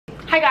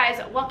Hi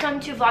guys, welcome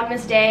to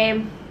Vlogmas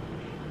day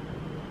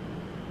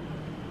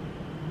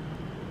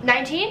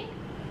 19?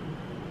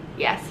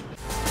 Yes.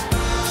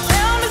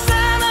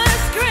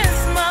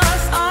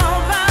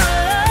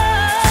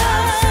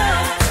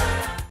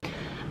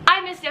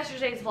 I missed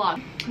yesterday's vlog.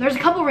 There's a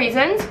couple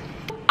reasons.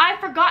 I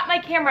forgot my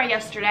camera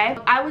yesterday.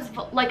 I was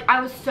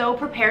so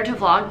prepared to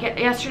vlog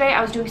yesterday.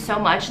 I was doing so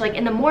much. Like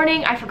in the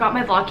morning, I forgot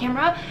my vlog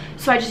camera,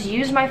 so I just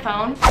used my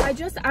phone. I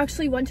just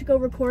actually went to go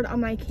record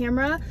on my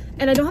camera,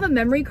 and I don't have a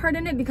memory card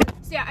in it because,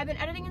 so yeah, I've been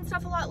editing and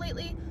stuff a lot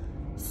lately.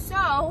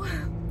 So,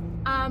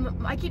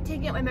 I keep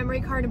taking out my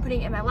memory card and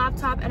putting it in my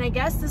laptop, and I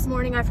guess this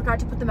morning I forgot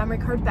to put the memory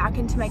card back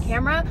into my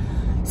camera.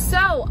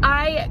 So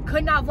I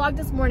could not vlog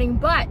this morning,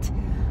 but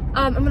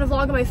I'm gonna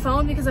vlog on my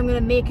phone because I'm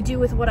gonna make do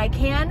with what I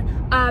can.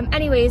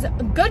 Anyways,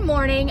 good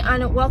morning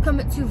and welcome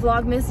to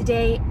Vlogmas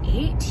day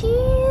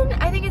 18.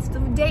 I think it's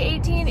day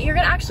 18. You're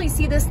gonna actually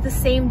see this the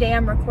same day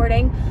I'm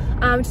recording.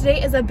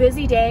 Today is a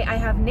busy day. I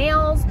have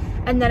nails,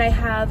 and then I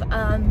have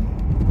a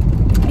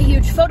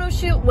huge photo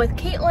shoot with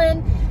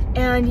Caitlin,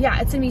 and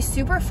yeah, it's gonna be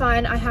super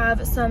fun. I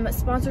have some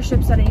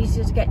sponsorships that I need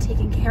to get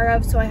taken care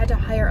of, so I had to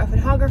hire a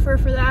photographer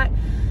for that.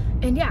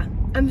 And yeah,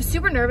 I'm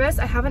super nervous.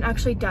 I haven't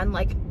actually done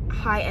like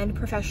high-end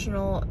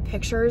professional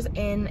pictures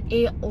in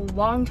a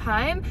long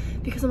time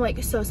because I'm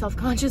like so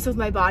self-conscious of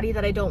my body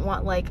that I don't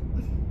want like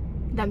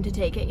them to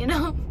take it, you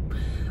know.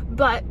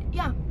 But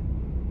yeah,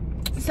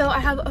 so I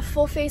have a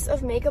full face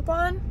of makeup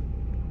on,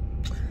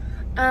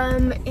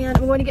 and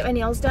I'm going to get my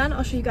nails done.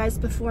 I'll show you guys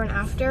before and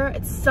after.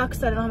 It sucks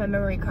that I don't have my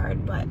memory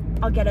card, but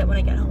I'll get it when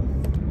I get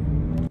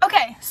home.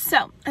 Okay,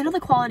 so I know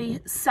the quality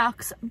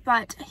sucks,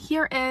 but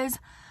here is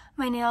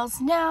my nails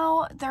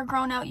now. They're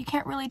grown out. You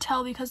can't really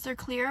tell because they're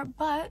clear,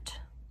 but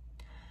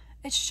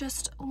it's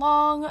just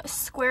long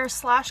square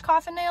slash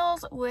coffin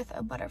nails with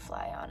a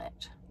butterfly on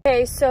it.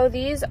 Okay, so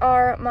these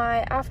are my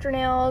after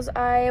nails.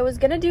 I was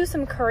gonna do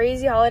some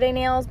crazy holiday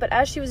nails, but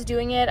as she was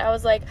doing it, I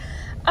was like,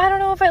 I don't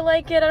know if I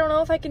like it. I don't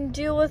know if I can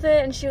deal with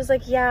it. And she was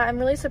like, yeah, I'm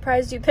really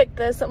surprised you picked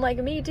this. I'm like,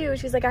 me too.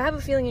 She's like, I have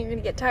a feeling you're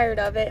gonna get tired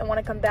of it and want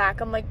to come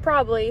back. I'm like,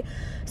 probably.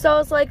 So I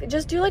was like,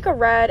 just do like a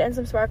red and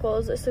some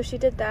sparkles. So she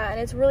did that,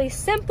 and it's really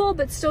simple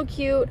but still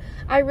cute.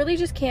 I really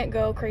just can't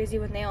go crazy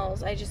with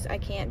nails. I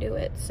can't do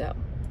it. So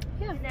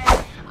yeah.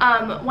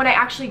 When I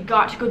actually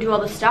got to go do all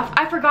this stuff,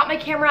 I forgot my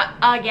camera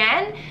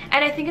again,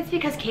 and I think it's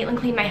because Caitlin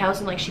cleaned my house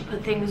and like she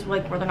put things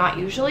like where they're not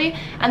usually,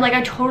 and like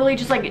I totally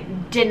just like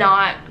did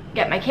not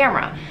get my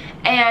camera.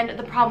 And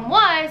the problem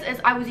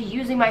is I was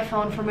using my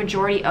phone for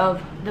majority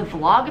of the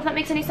vlog, if that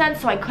makes any sense,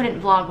 so I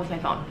couldn't vlog with my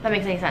phone, if that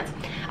makes any sense.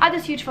 I had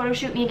this huge photo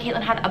shoot. Me and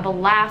Caitlin had a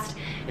blast.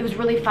 It was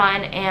really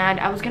fun, and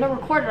I was gonna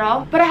record it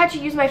all, but I had to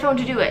use my phone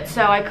to do it,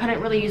 so I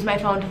couldn't really use my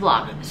phone to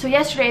vlog. So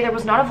yesterday there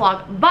was not a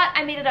vlog, but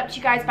I made it up to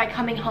you guys by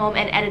coming home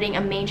and editing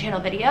a main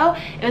channel video.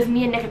 It was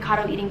me and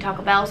Nikocado eating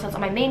Taco Bell, so it's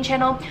on my main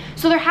channel.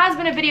 So there has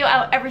been a video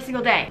out every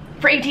single day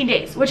for 18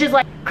 days, which is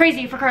like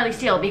crazy for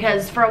KarleeSteel,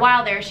 because for a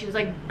while there she was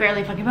like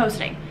barely fucking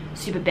posting.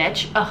 Stupid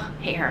bitch. Ugh,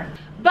 hate her.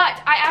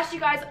 But I asked you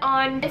guys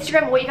on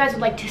Instagram what you guys would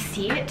like to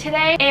see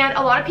today, and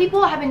a lot of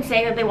people have been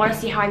saying that they want to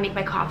see how I make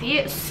my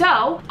coffee.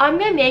 So I'm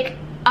gonna make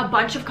a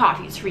bunch of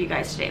coffees for you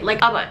guys today, like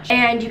a bunch,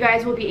 and you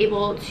guys will be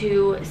able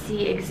to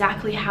see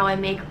exactly how I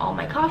make all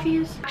my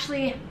coffees.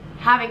 Actually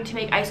having to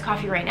make iced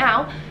coffee right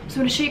now, so I'm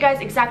going to show you guys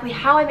exactly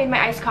how I made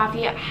my iced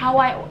coffee,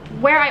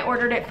 where I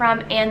ordered it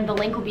from, and the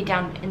link will be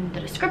down in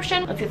the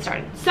description. Let's get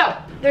started. So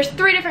there's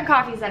 3 different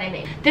coffees that I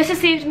made. This has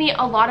saved me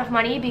a lot of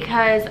money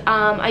because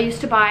I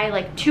used to buy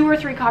like 2 or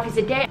 3 coffees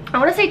a day. I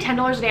want to say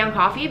 $10 a day on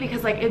coffee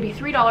because like it'd be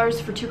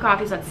 $3 for 2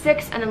 coffees, that's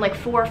 6, and then like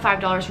 $4 or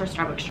 $5 for a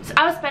Starbucks. So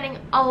I was spending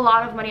a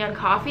lot of money on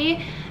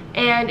coffee,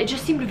 and it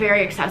just seemed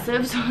very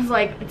excessive, so I was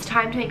like, it's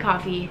time to make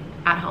coffee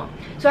at home.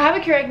 So I have a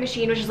Keurig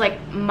machine, which is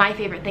like my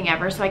favorite thing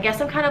ever, so I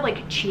guess I'm kind of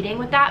like cheating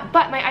with that.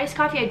 But my iced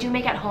coffee I do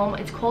make at home.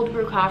 It's cold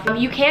brew coffee.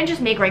 You can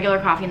just make regular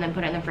coffee and then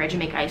put it in the fridge and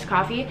make iced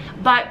coffee,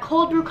 but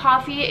cold brew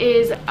coffee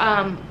is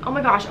oh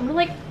my gosh, I'm gonna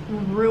like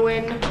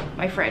ruin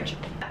my fridge.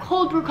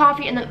 Cold brew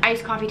coffee and then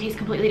iced coffee taste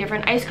completely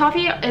different. Iced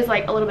coffee is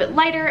like a little bit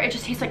lighter. It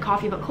just tastes like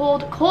coffee but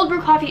cold. Cold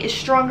brew coffee is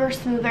stronger,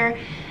 smoother,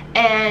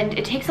 and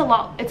it takes a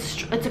lot,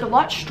 it's like a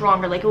lot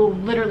stronger. Like it will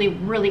literally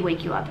really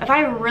wake you up. If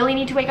I really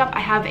need to wake up, I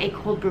have a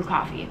cold brew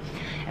coffee.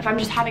 If I'm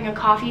just having a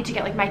coffee to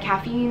get like my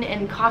caffeine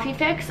and coffee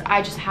fix,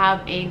 I just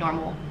have a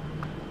normal.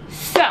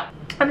 So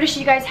I'm gonna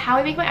show you guys how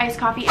I make my iced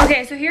coffee.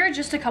 Okay, so here are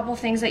just a couple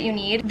things that you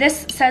need.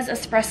 This says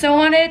espresso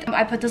on it.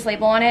 I put this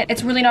label on it.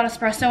 It's really not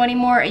espresso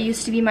anymore. It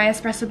used to be my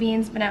espresso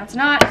beans, but now it's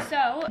not.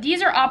 So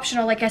these are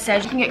optional. Like I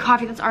said, you can get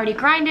coffee that's already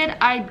grinded.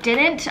 I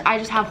didn't. I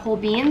just have whole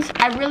beans.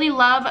 I really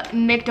love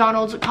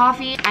McDonald's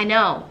coffee. I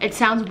know, it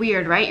sounds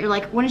weird, right? You're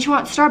like, wouldn't you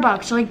want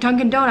Starbucks or like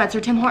Dunkin' Donuts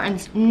or Tim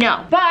Hortons?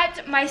 No.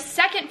 But my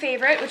second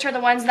favorite, which are the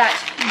ones that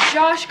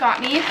Josh got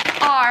me,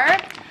 are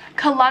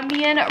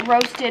Colombian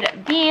roasted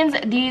beans.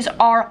 These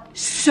are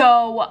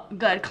so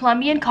good.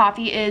 Colombian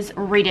coffee is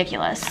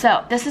ridiculous.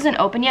 So this isn't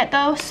open yet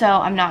though, so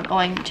I'm not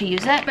going to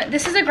use it. But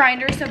this is a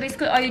grinder, so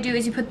basically all you do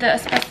is you put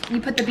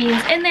the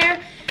beans in there,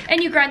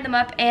 and you grind them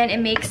up and it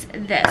makes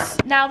this.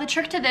 Now the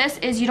trick to this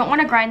is you don't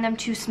want to grind them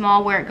too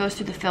small where it goes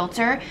through the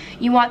filter.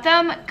 You want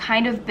them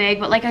kind of big,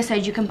 but like I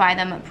said, you can buy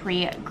them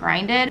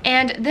pre-grinded.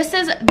 And this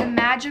is the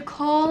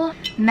magical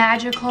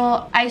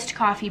iced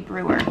coffee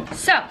brewer.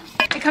 So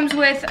it comes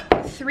with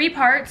 3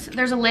 parts.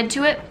 There's a lid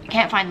to it. I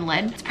can't find the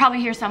lid. It's probably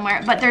here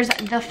somewhere, but there's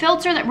the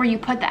filter where you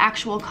put the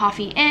actual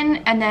coffee in,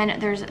 and then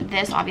there's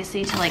this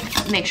obviously to like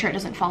make sure it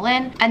doesn't fall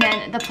in, and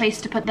then the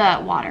place to put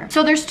the water.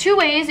 So there's 2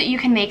 ways that you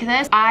can make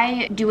this.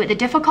 I do it the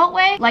difficult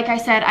way. Like I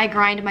said, I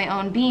grind my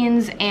own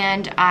beans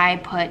and I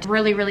put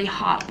really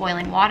hot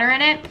boiling water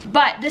in it.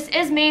 But this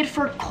is made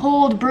for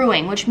cold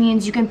brewing, which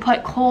means you can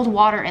put cold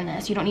water in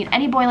this. You don't need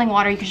any boiling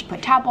water. You can just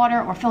put tap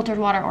water or filtered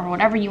water or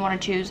whatever you want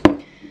to choose.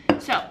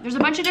 So there's a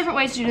bunch of different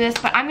ways to do this,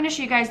 but I'm going to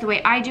show you guys the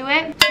way I do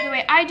it. So the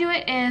way I do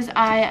it is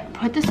I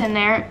put this in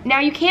there. Now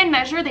you can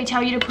measure. They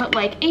tell you to put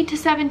like 8 to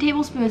 7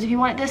 tablespoons if you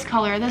want it this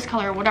color,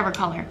 whatever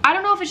color. I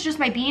don't know if it's just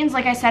my beans.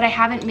 Like I said, I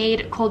haven't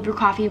made cold brew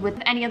coffee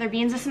with any other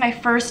beans. This is my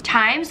first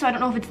time, so I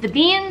don't know if it's the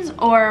beans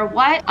or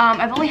what.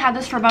 I've only had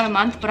this for about a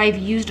month, but I've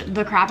used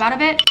the crap out of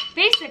it.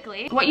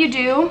 Basically, what you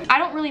do, I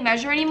don't really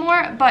measure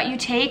anymore, but you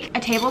take a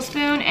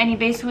tablespoon and you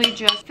basically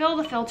just fill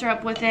the filter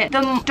up with it.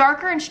 The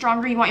darker and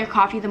stronger you want your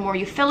coffee, the more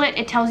you fill it.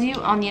 It tells you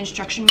on the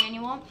instruction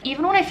manual.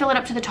 Even when I fill it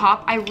up to the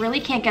top, I really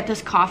can't get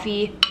this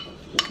coffee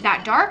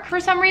that dark for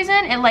some reason.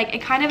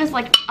 It kind of is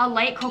like a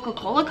light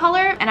Coca-Cola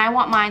color, and I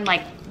want mine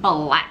like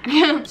black.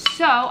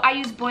 So I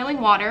use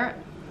boiling water,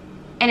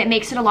 and it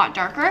makes it a lot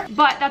darker,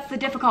 but that's the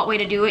difficult way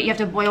to do it. You have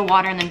to boil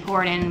water and then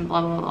pour it in,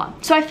 blah, blah, blah.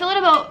 So I fill it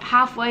about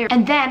halfway,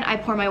 and then I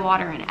pour my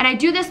water in. And I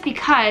do this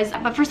because,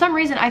 but for some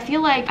reason, I feel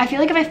like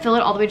if I fill it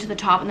all the way to the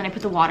top and then I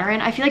put the water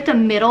in, I feel like the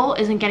middle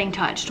isn't getting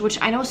touched, which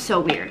I know is so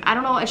weird. I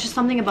don't know, it's just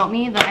something about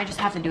me that I just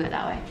have to do it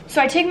that way. So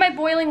I take my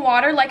boiling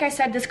water, like I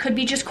said, this could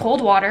be just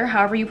cold water,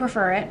 however you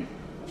prefer it.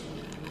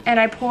 And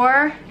I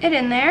pour it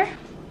in there.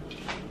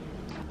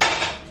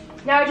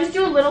 Now I just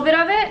do a little bit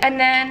of it, and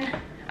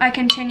then I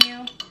continue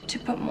to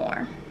put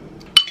more.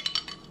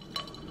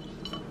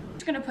 I'm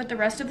just gonna put the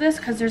rest of this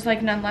because there's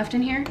like none left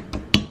in here.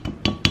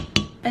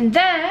 And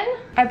then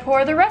I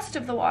pour the rest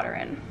of the water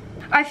in.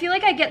 I feel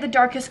like I get the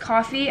darkest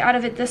coffee out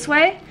of it this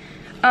way.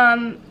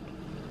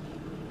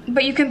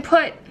 But you can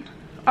put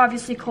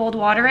obviously cold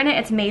water in it.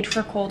 It's made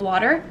for cold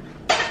water.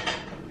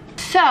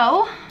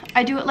 So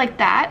I do it like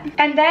that.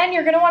 And then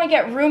you're gonna wanna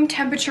get room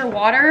temperature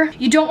water.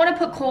 You don't wanna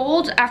put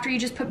cold after you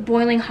just put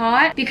boiling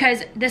hot,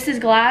 because this is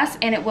glass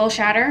and it will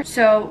shatter.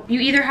 So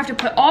you either have to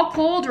put all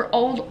cold or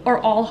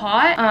all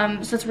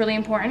hot. So it's really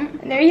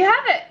important. And there you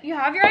have it. You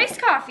have your iced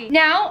coffee.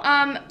 Now,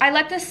 I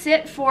let this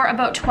sit for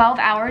about 12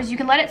 hours. You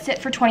can let it sit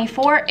for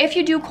 24. If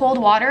you do cold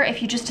water,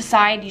 if you just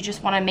decide you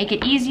just wanna make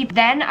it easy,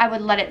 then I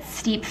would let it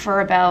steep for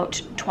about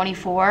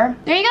 24.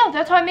 There you go,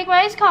 that's how I make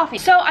my iced coffee.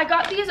 So I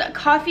got these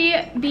coffee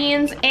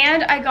beans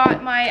and I got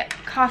my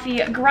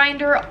coffee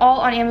grinder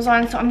all on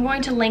Amazon, so I'm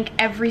going to link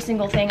every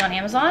single thing on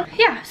Amazon.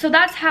 Yeah, so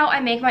that's how I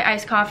make my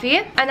iced coffee.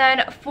 And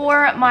then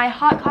for my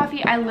hot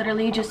coffee, I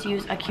literally just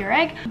use a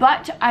Keurig,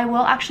 but I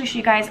will actually show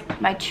you guys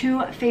my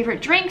 2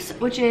 favorite drinks,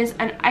 which is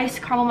an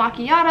iced caramel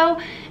macchiato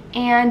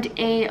and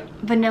a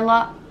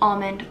vanilla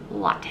almond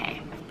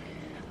latte.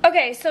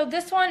 Okay, so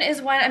this one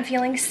is when I'm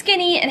feeling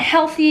skinny and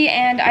healthy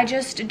and I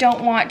just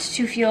don't want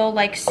to feel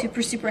like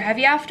super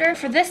heavy after.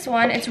 For this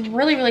one, it's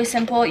really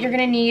simple. You're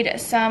gonna need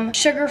some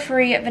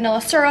sugar-free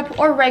vanilla syrup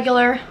or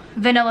regular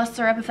vanilla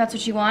syrup if that's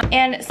what you want,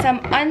 and some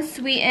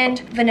unsweetened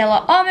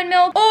vanilla almond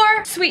milk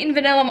or sweetened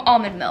vanilla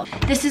almond milk.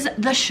 This is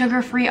the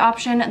sugar-free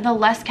option, the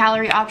less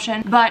calorie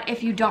option, but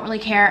if you don't really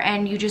care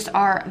and you just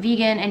are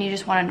vegan and you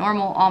just want a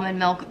normal almond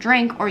milk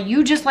drink, or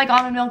you just like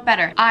almond milk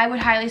better, I would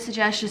highly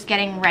suggest just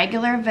getting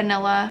regular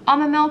vanilla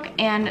almond milk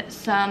and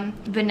some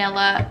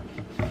vanilla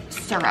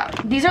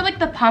syrup. These are like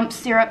the pump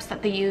syrups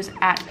that they use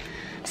at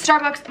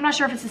Starbucks. I'm not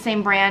sure if it's the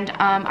same brand.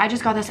 I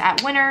just got this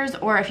at Winners,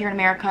 or if you're in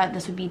America,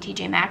 this would be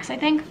TJ Maxx, I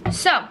think.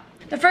 So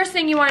the first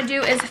thing you want to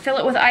do is fill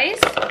it with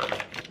ice.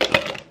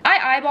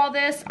 I eyeball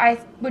this. I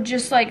would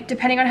just like,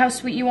 depending on how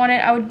sweet you want it,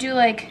 I would do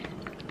like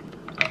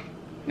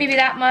maybe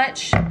that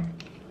much.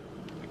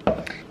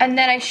 And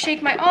then I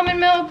shake my almond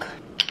milk.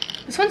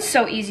 This one's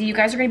so easy. You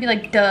guys are gonna be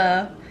like,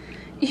 duh.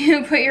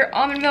 You put your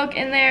almond milk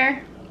in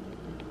there.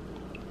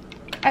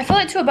 I fill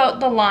it to about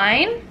the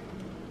line.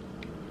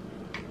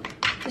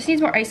 This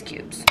needs more ice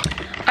cubes.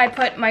 I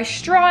put my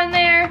straw in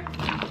there.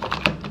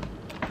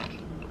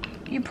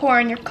 You pour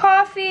in your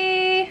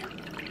coffee.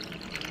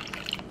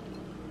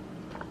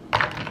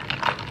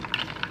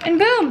 And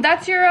boom,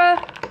 that's your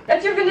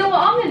vanilla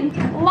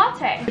almond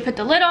latte. You put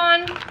the lid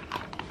on.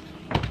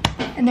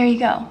 And there you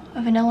go,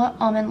 a vanilla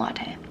almond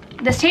latte.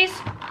 This tastes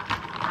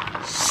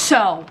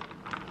so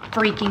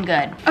freaking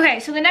good. Okay,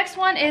 so the next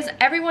one is,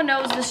 everyone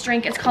knows this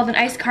drink. It's called an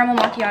iced caramel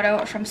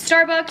macchiato from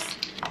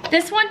Starbucks.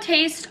 This one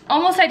tastes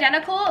almost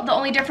identical. The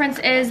only difference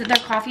is their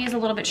coffee is a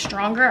little bit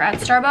stronger at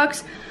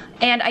Starbucks,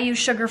 and I use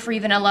sugar-free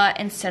vanilla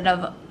instead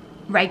of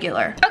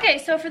regular. Okay,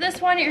 so for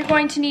this one, you're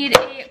going to need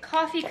a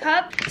coffee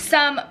cup,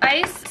 some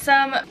ice,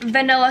 some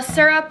vanilla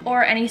syrup,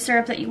 or any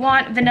syrup that you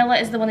want. Vanilla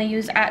is the one they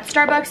use at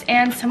Starbucks,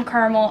 and some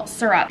caramel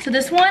syrup. So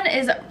this one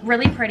is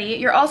really pretty.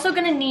 You're also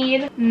gonna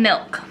need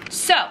milk.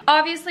 So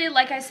obviously,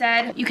 like I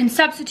said, you can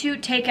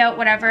substitute, take out,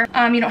 whatever.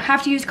 You don't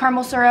have to use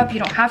caramel syrup, you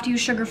don't have to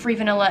use sugar-free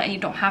vanilla, and you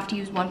don't have to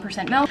use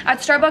 1% milk. At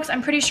Starbucks,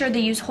 I'm pretty sure they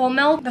use whole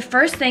milk. The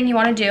first thing you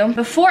wanna do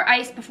before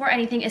ice, before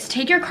anything, is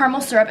take your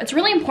caramel syrup. It's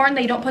really important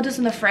that you don't put this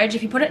in the fridge.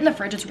 If you put it in the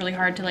fridge, it's really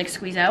hard to like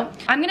squeeze out.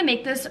 I'm gonna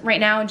make this right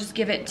now and just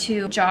give it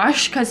to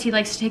Josh because he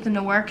likes to take them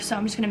to work, so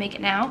I'm just gonna make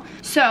it now.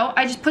 So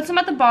I just put some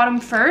at the bottom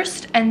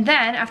first, and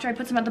then after I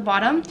put some at the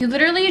bottom, you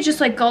literally just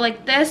like go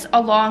like this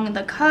along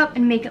the cup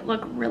and make it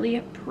look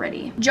really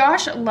pretty.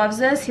 Josh loves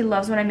this. He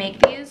loves when I make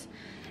these.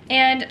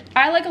 And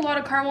I like a lot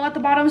of caramel at the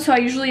bottom, so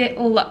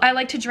I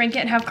like to drink it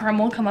and have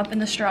caramel come up in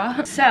the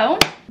straw. So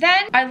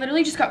then I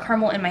literally just got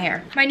caramel in my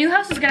hair. My new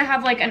house is gonna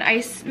have like an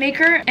ice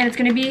maker, and it's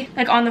gonna be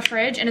like on the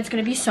fridge, and it's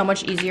gonna be so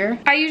much easier.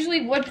 I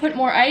usually would put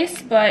more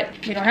ice, but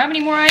we don't have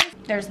any more ice.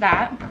 There's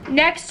that.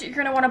 Next, you're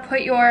gonna wanna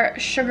put your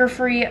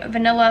sugar-free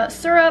vanilla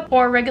syrup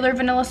or regular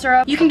vanilla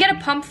syrup. You can get a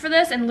pump for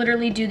this and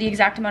literally do the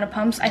exact amount of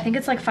pumps. I think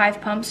it's like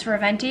 5 pumps for a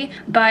venti,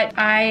 but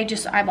I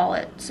just eyeball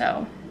it,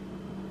 so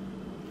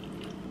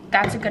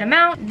that's a good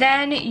amount.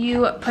 Then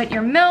you put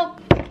your milk.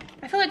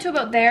 I fill it to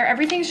about there.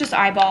 Everything's just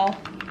eyeball.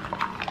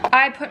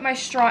 I put my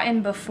straw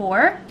in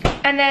before.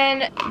 And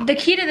then the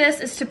key to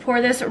this is to pour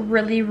this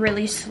really,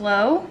 really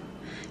slow.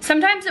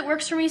 Sometimes it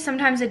works for me,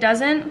 sometimes it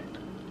doesn't.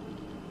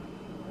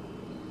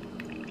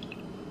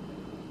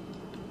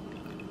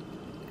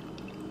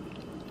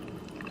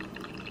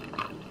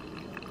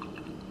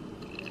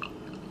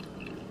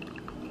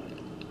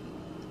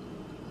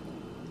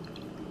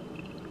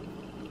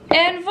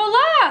 And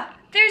voila!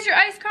 There's your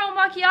iced caramel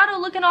macchiato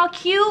looking all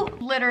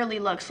cute. Literally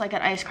looks like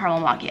an iced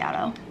caramel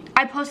macchiato.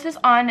 I post this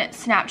on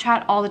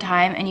Snapchat all the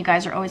time, and you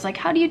guys are always like,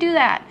 how do you do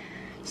that?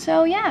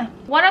 So yeah.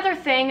 One other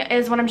thing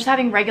is when I'm just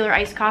having regular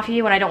iced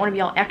coffee, when I don't want to be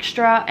all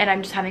extra and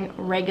I'm just having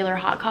regular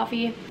hot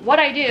coffee, what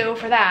I do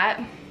for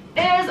that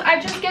is I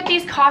just get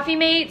these coffee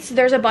mates.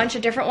 There's a bunch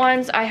of different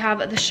ones. I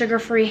have the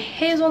sugar-free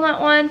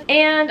hazelnut one,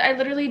 and I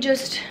literally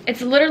just,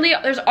 it's literally,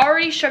 there's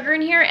already sugar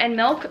in here and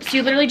milk, so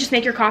you literally just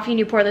make your coffee and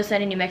you pour this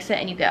in and you mix it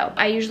and you go.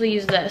 I usually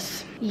use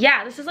this.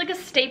 Yeah, this is like a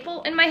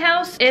staple in my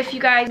house. If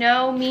you guys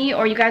know me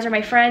or you guys are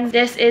my friends,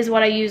 this is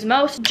what I use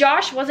most.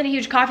 Josh wasn't a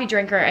huge coffee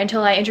drinker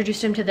until I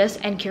introduced him to this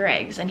and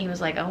Keurigs, and he was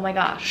like, oh my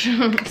gosh.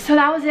 So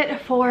that was it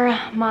for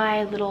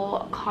my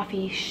little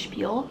coffee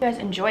spiel. If you guys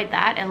enjoyed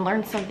that and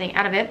learned something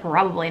out of it,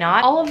 probably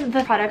not. All of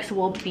the products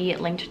will be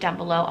linked down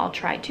below. I'll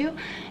try to.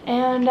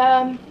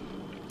 And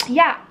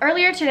yeah,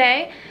 earlier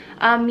today,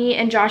 me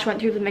and Josh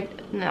went through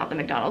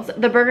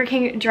the Burger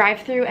King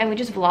drive-thru, and we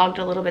just vlogged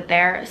a little bit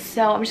there.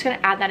 So I'm just gonna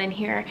add that in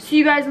here. See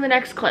you guys in the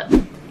next clip.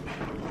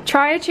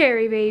 Try a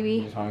cherry, baby.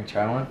 You just want to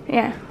try one?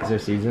 Yeah. Is there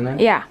seeds in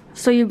there? Yeah.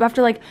 So you have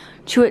to like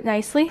chew it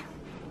nicely.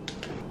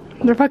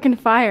 They're fucking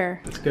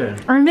fire. That's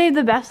good. Aren't they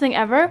the best thing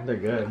ever? They're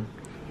good.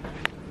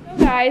 So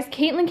guys,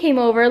 Caitlin came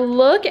over.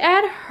 Look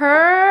at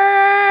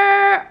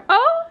her.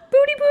 Oh,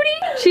 booty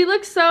booty. She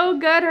looks so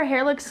good. Her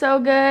hair looks so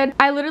good.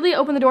 I literally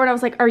opened the door and I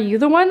was like, are you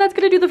the one that's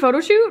gonna do the photo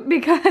shoot?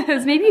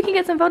 Because maybe you can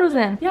get some photos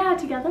in. Yeah,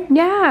 together.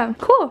 Yeah,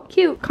 cool,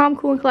 cute, calm,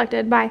 cool, and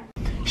collected. Bye.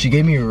 She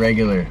gave me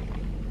regular.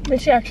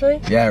 Did she actually?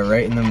 Yeah,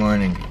 right in the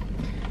morning.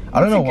 I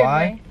don't know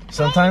why. way.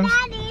 Sometimes.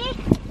 Hey,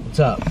 Daddy, What's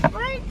up?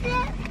 where's the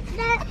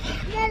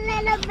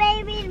little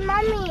baby's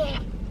mommy?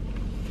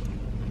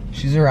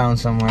 She's around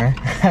somewhere.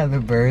 The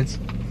birds.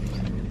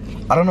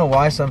 I don't know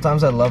why.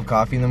 Sometimes I love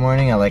coffee in the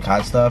morning. I like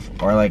hot stuff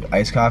or like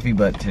iced coffee,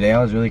 but today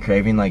I was really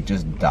craving like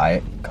just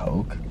Diet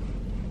Coke.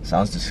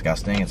 Sounds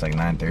disgusting. It's like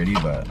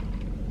 9:30, but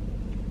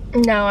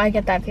No, I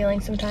get that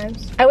feeling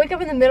sometimes. I wake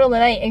up in the middle of the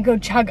night and go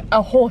chug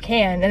a whole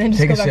can and then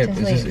just take go a back sip.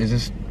 to sleep. Is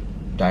this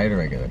diet or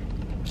regular?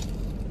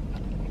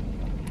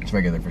 It's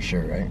regular for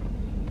sure, right?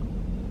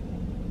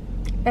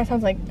 That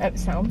sounds like,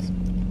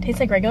 tastes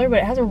like regular, but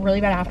it has a really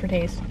bad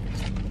aftertaste.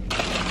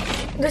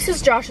 This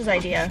is Josh's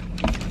idea.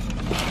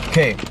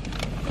 Okay,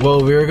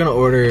 well, we were gonna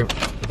order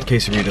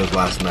quesadillas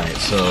last night,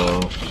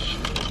 so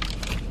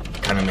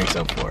kind of makes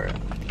up for it.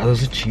 Are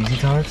those the cheesy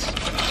tots?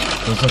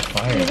 Those look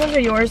fire. These ones are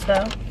yours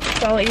though,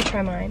 so I'll let you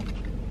try mine.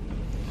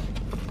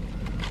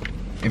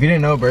 If you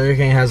didn't know, Burger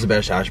King has the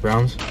best hash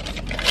browns.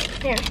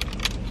 Here.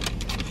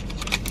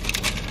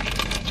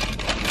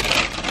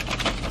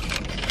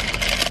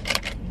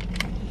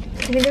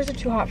 You think those are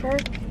too hot for her?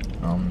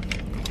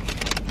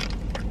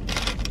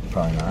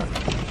 Probably not.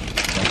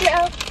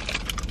 Yeah.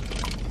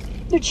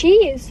 They're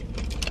cheese.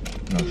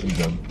 No, she's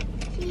good.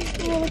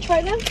 You wanna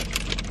try them?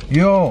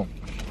 Yo!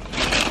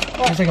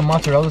 Tastes like a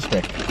mozzarella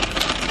stick.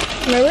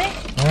 Really?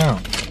 Yeah.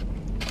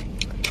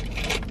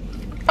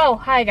 Oh,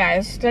 hi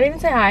guys. Did I even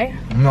say hi?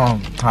 No,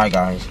 hi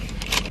guys.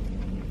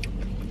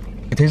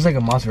 It tastes like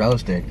a mozzarella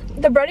stick.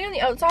 The breading on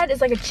the outside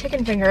is like a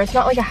chicken finger. It's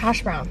not like a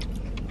hash brown.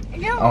 I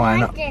don't Oh, I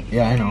know. like it.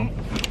 Yeah, I know.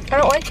 I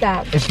don't like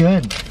that. It's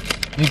good.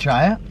 You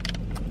try it?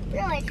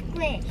 No, it's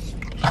squished.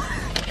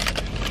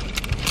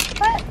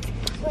 But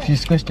She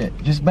squished it.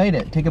 Just bite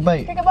it. Take a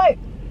bite. Take a bite.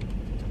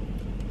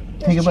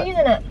 Take a There's bite. cheese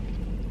in it.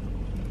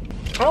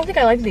 I don't think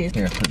I like these.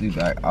 Here, put these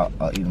back. I'll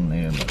eat them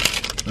later. But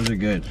those are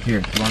good. Here,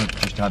 you want to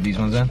just have these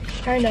ones in?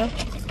 Kinda.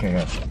 Okay,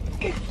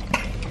 here.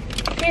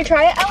 Can you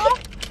try it, Ella?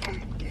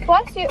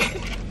 Bless you.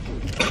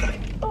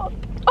 Oh.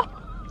 Oh.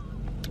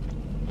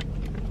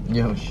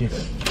 Yo, she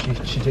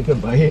took a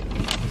bite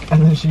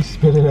and then she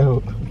spit it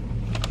out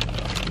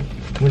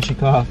when she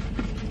coughed.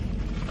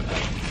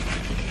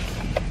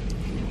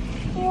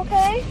 You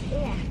okay?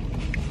 Yeah.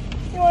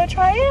 You want to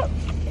try it?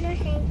 No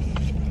thanks.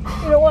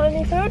 You don't want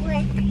any food?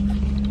 What?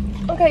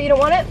 Okay, you don't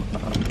want it?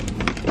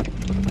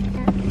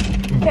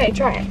 Okay,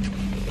 try it.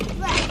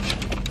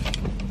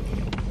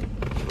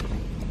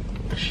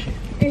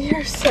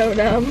 You're so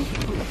dumb.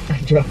 I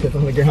dropped it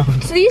on the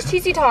ground. So these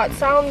cheesy tots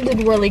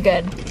sounded really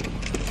good.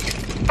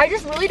 I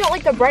just really don't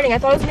like the breading. I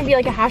thought it was gonna be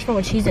like a hash brown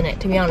with cheese in it,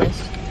 to be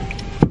honest.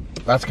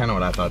 That's kind of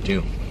what I thought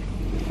too.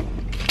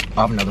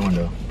 I'll have another one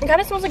though. It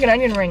kind of smells like an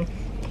onion ring.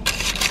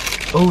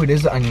 Oh, it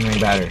is the onion ring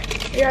batter.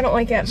 Yeah, I don't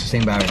like It's it. the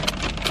same batter.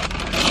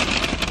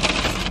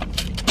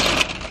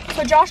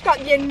 So Josh got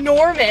the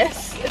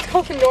enormous, it's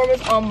called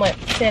enormous omelet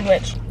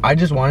sandwich. I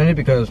just wanted it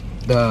because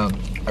the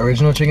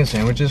original chicken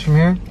sandwiches from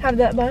here, Have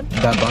that bun.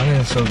 that bun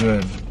is so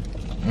good.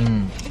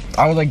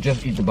 I would like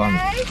just eat the bun.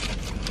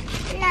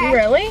 No.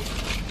 Really?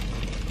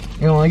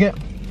 You don't like it?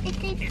 It's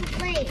a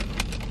plate.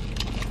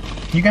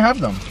 You can have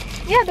them.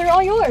 Yeah, they're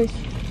all yours.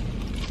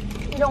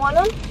 You don't want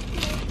them?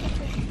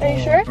 Are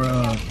you sure?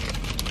 Bro.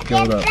 Get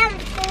Give it up. some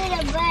for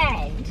the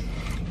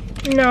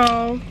birds.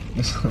 No.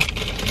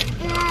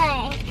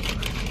 No.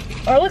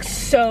 Oh, it looks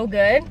so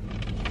good.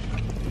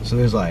 So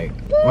there's like,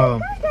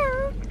 well,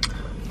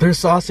 there's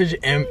sausage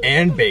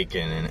and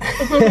bacon in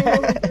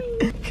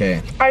it.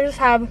 Okay. I just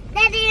have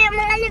Daddy, I'm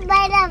gonna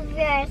bite of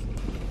yours.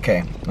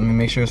 Okay. Let me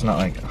make sure it's not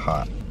like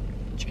hot.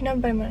 you can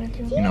have by mine if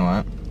you want. You know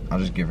what? I'll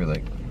just give her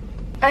like.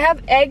 I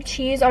have egg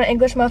cheese on an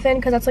English muffin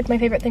because that's like my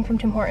favorite thing from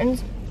Tim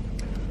Hortons.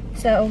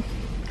 So,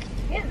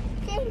 yeah.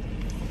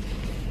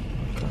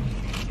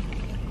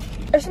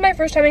 This is my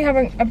first time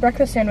having a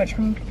breakfast sandwich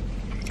from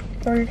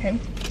Burger King.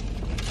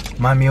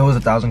 My meal was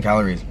 1,000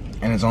 calories,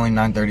 and it's only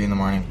 9:30 in the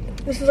morning.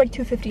 This is like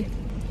 250.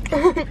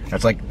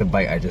 That's like the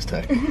bite I just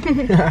took.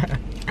 I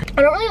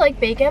don't really like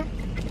bacon,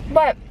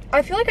 but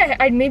I feel like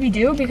I maybe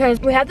do because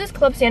we had this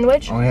club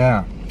sandwich Oh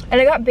yeah. and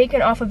I got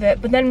bacon off of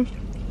it, but then,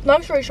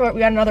 long story short,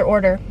 we got another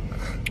order.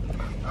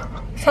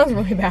 Sounds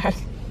really bad.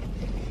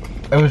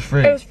 It was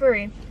free. It was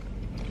free.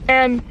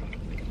 And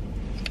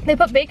they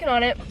put bacon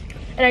on it,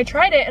 and I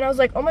tried it, and I was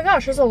like, oh my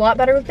gosh, this is a lot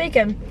better with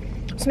bacon.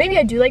 So maybe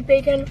I do like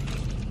bacon.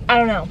 I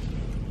don't know.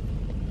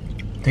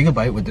 Take a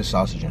bite with this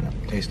sausage in it.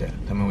 Taste it.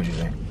 Tell me what you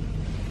think.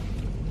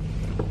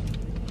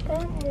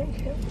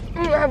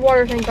 I have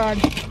water, thank God.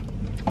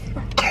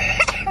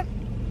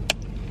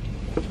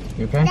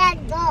 You okay? Dad,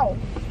 go.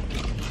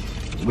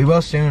 We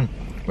will soon.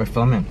 We're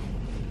filming.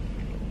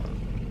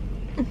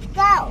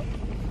 Go.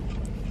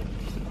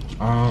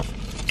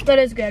 That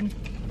is good.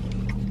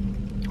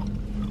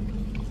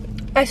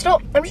 I'm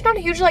just not a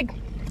huge, like,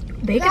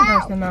 bacon Go.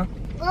 person, though.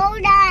 Go,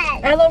 Dad.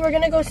 Ella, we're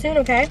gonna go soon,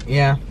 okay?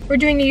 Yeah. We're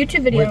doing the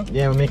YouTube video.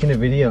 Yeah, we're making a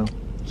video.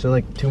 So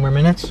like 2 more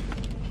minutes.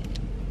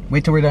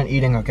 Wait till we're done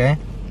eating, okay?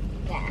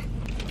 Yeah.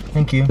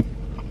 Thank you.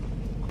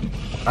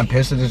 I'm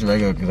pissed at this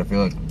regular because I feel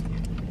like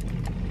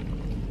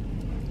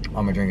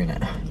I'm drinking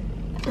it.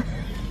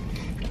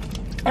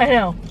 I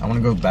know. I want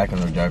to go back in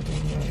the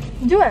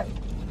drive-thru. Do it.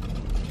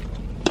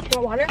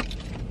 You want water?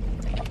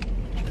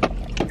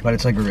 But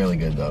it's like really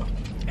good though.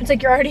 It's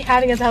like you're already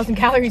having 1,000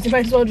 calories. You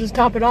might as well just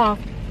top it off.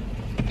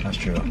 That's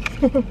true.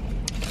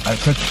 I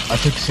took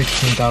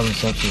 16,000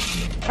 steps this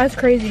year. That's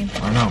crazy.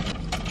 I know.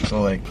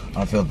 So like, I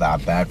don't feel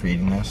that bad for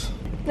eating this.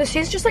 This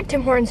tastes just like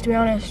Tim Hortons, to be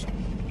honest.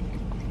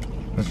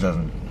 This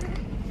doesn't.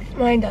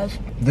 Mine does.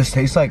 This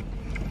tastes like,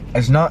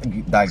 it's not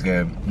that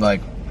good.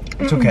 Like,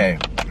 it's okay.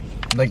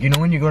 Like, you know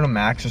when you go to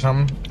Max or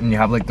something and you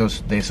have like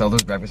those, they sell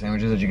those breakfast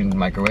sandwiches that you can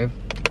microwave?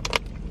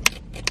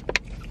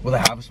 Well, they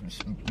have some,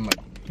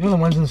 you know the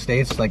ones in the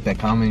States like that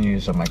come and you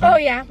use a microwave? Oh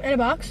yeah, in a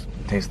box.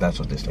 That's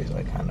what this tastes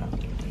like, kind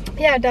of.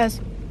 Yeah, it does.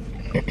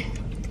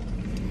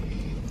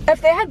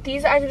 If they had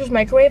these, I could just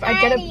microwave. I'd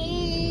get a.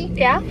 Daddy,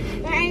 Yeah.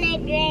 want a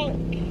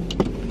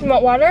drink? You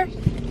want water?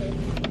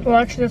 Well,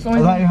 actually, that's the I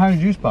only. thought you had a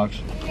juice box.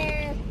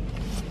 No.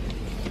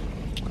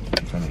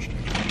 Finished.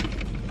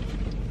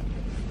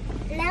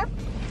 No?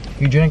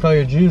 You drank all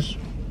your juice.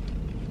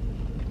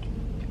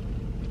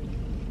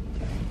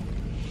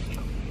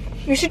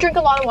 You should drink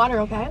a lot of water,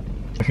 okay?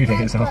 Every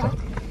day is awful.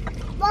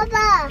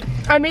 Baba.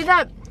 I made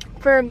that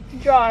for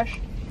Josh,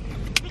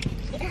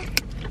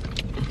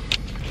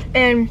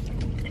 and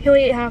he'll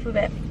eat half of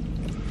it.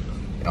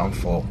 Yeah, I'm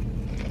full.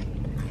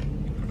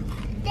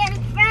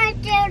 Just run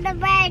to the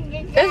bed.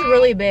 It's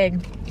really big.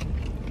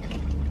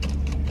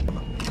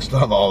 Still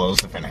have all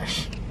those to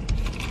finish.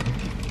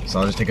 So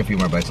I'll just take a few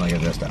more bites and I'll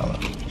get this to Ella.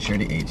 She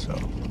already ate, so I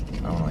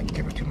don't want to like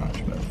give her too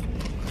much, but.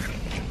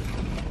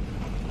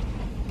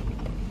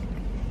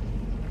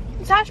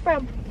 It's hash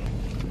brown.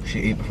 She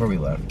ate before we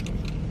left.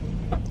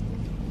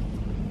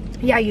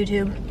 Yeah,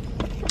 YouTube.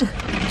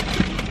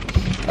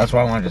 That's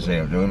why I wanted to say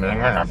it.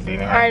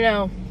 I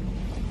know.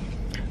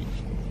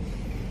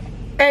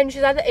 And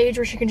she's at the age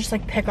where she can just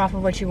like pick off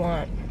of what you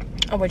want.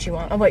 Of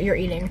what you're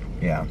eating.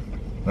 Yeah.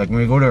 Like when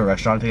we go to a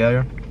restaurant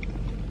together,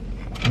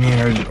 me and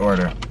her just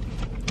order.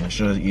 And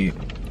she'll just eat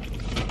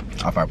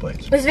off our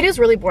plates. This video's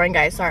really boring,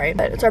 guys. Sorry.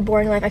 But it's our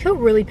boring life. I feel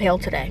really pale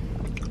today.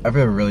 I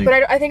feel really...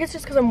 But I think it's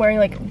just because I'm wearing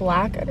like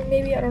black.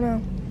 Maybe, I don't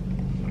know.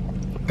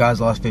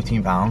 Guys, lost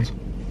 15 pounds.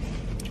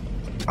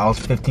 I was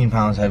 15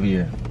 pounds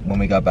heavier when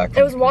we got back.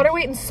 It was water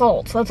weight and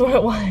salt. So that's what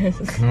it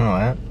was. You know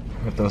what?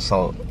 With those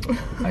salt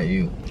at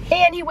you.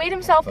 And he weighed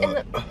himself in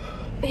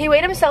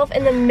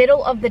the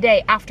middle of the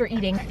day after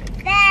eating.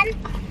 Then,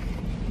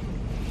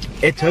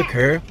 It took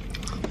her...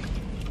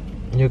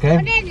 You okay?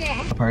 what is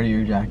it? Part of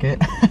your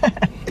jacket.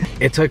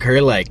 It took her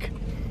like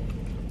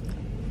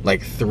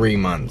 3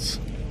 months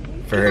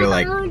for her to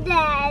like No,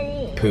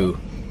 Daddy. poo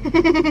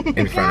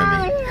in front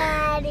of me.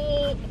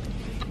 Daddy.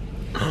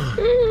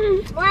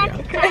 What?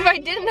 Yeah. If I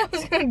didn't, I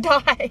was gonna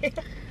die.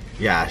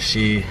 Yeah,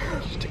 she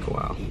took a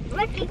while.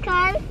 What's it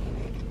called?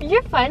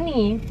 You're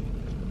funny.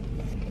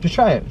 Just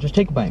try it. Just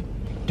take a bite.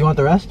 Do you want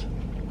the rest?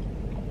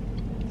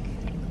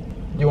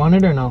 Do you want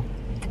it or no?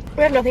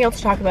 We have nothing else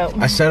to talk about.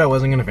 I said I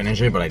wasn't gonna finish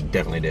it, but I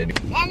definitely did.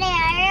 Daddy,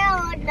 are you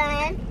all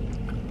done?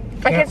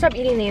 I can't stop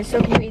eating these, so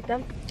can you eat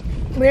them?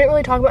 We didn't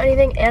really talk about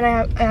anything, and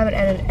I haven't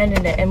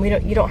ended it, and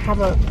you don't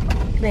have a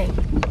thing.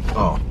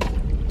 Oh,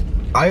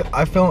 I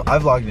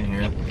vlogged in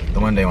here the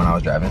one day when I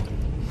was driving,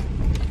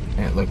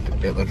 and it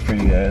looked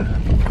pretty good.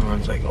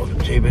 Everyone's like, "Oh,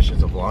 J Bitch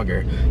is a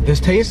vlogger." This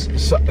tastes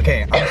so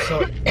okay.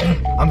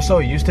 I'm so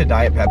used to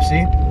Diet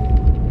Pepsi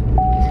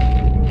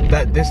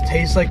that this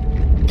tastes like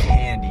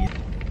candy.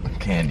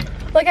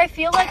 Like, I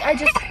feel like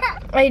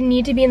I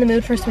need to be in the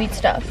mood for sweet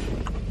stuff.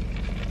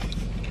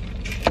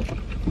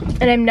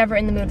 And I'm never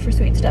in the mood for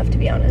sweet stuff, to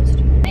be honest.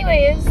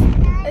 Anyways,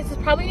 this is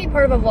probably gonna be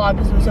part of a vlog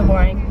because it was so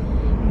boring.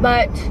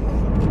 But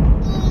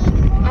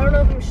I don't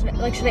know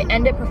if should I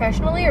end it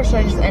professionally or should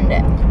I just end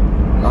it?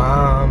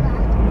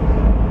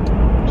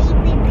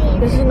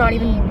 This is not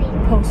even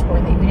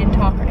post-worthy. We didn't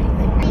talk or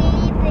anything.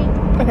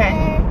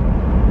 Okay.